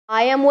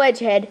I am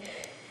Wedgehead,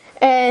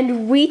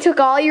 and we took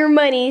all your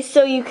money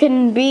so you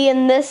can be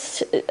in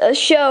this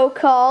show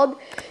called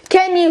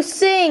Can You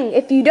Sing?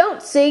 If you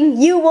don't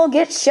sing, you will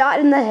get shot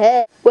in the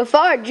head. With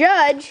our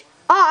judge,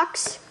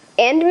 Ox,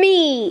 and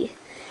me.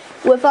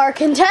 With our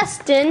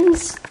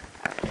contestants,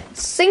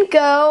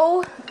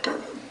 Cinco,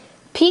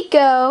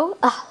 Pico,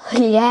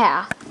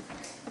 yeah.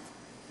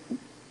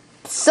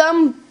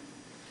 Some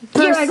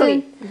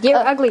person. Dear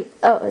Ugly.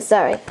 Oh,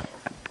 sorry.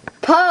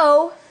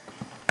 Poe.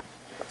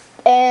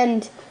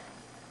 And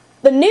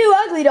the new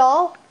ugly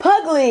doll,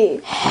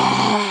 Pugly,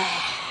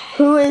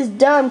 who is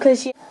dumb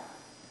because she...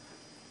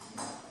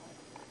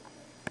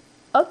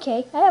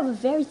 Okay, I have a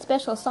very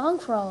special song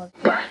for all of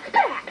you.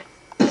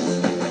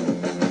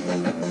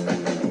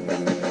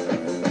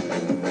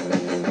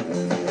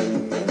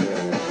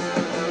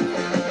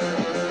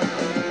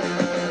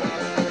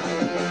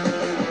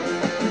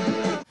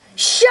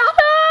 Shut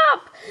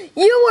up!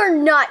 You were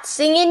not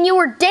singing, you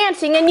were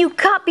dancing, and you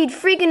copied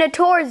freaking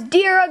Ator's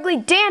Dear Ugly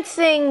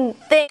dancing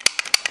thing.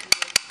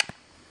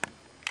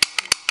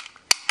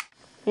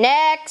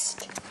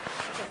 Next.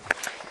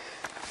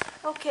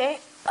 Okay,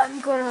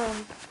 I'm gonna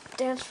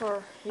dance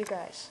for you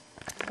guys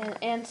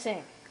and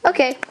sing.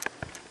 Okay.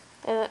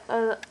 I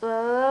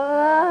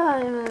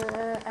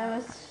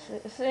was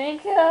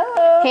thinking.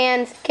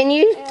 Hands. Can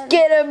you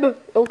get him?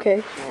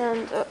 Okay.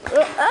 And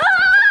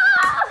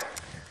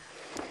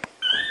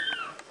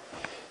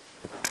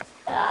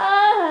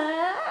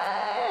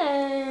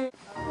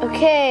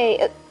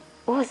Okay.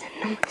 What was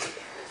it?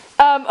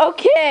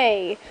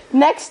 Okay.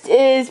 Next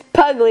is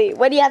Pugly.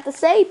 What do you have to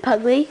say,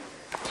 Pugly?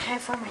 time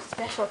for my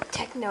special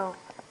techno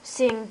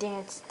sing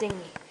dance thingy.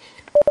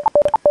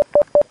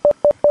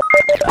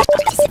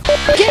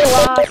 Get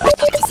lost.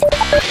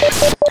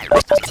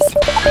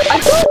 I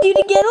told you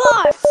to get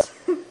lost.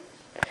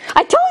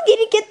 I told you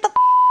to get the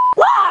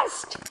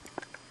lost.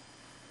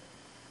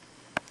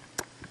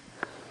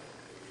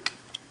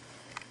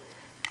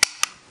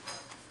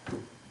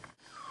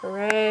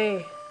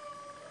 Hooray.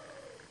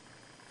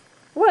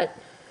 What?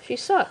 She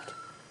sucked.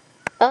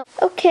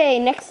 Okay,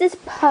 next is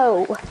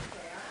Poe.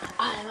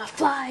 I'm a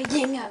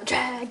flying out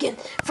dragon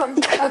from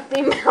the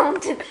ugly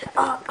mountain.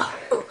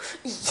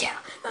 Yeah.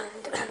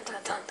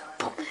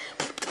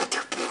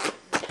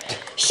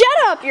 Shut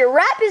up! Your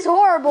rap is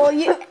horrible, and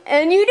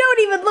you don't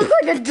even look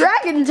like a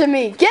dragon to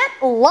me. Get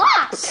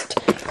lost!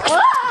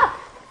 Ah!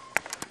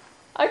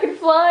 I can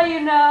fly, you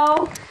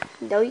know.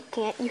 No, you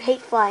can't. You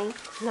hate flying.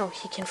 No,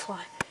 he can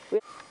fly.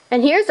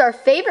 And here's our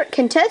favorite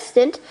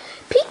contestant,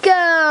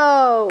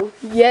 Pico.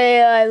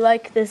 Yeah, I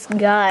like this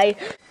guy.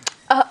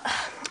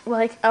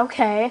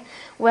 Okay.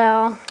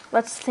 Well,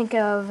 let's think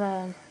of,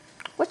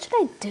 what should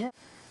I do?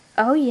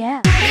 Oh,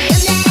 yeah.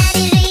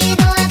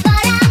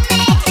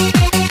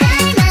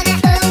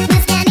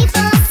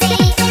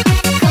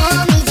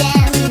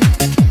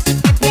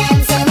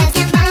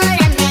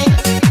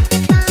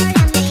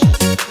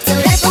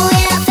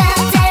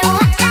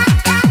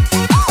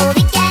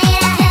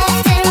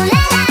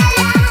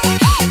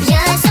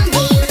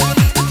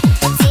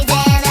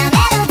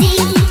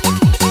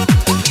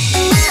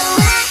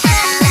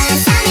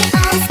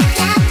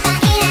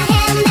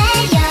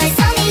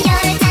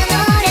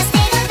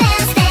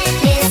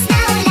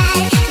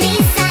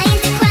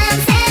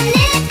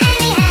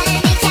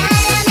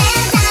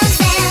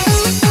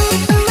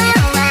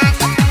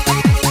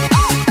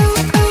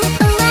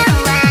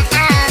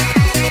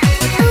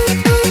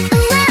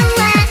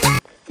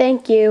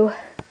 Thank you.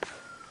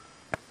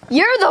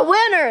 You're the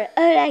winner.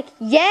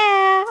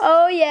 Yeah.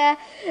 Oh, yeah.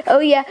 Oh,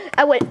 yeah.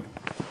 I went.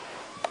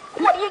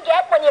 What do you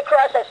get when you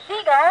cross a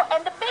seagull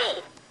and a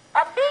bee?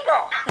 A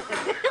beagle.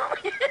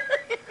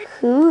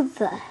 Who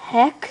the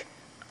heck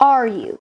are you?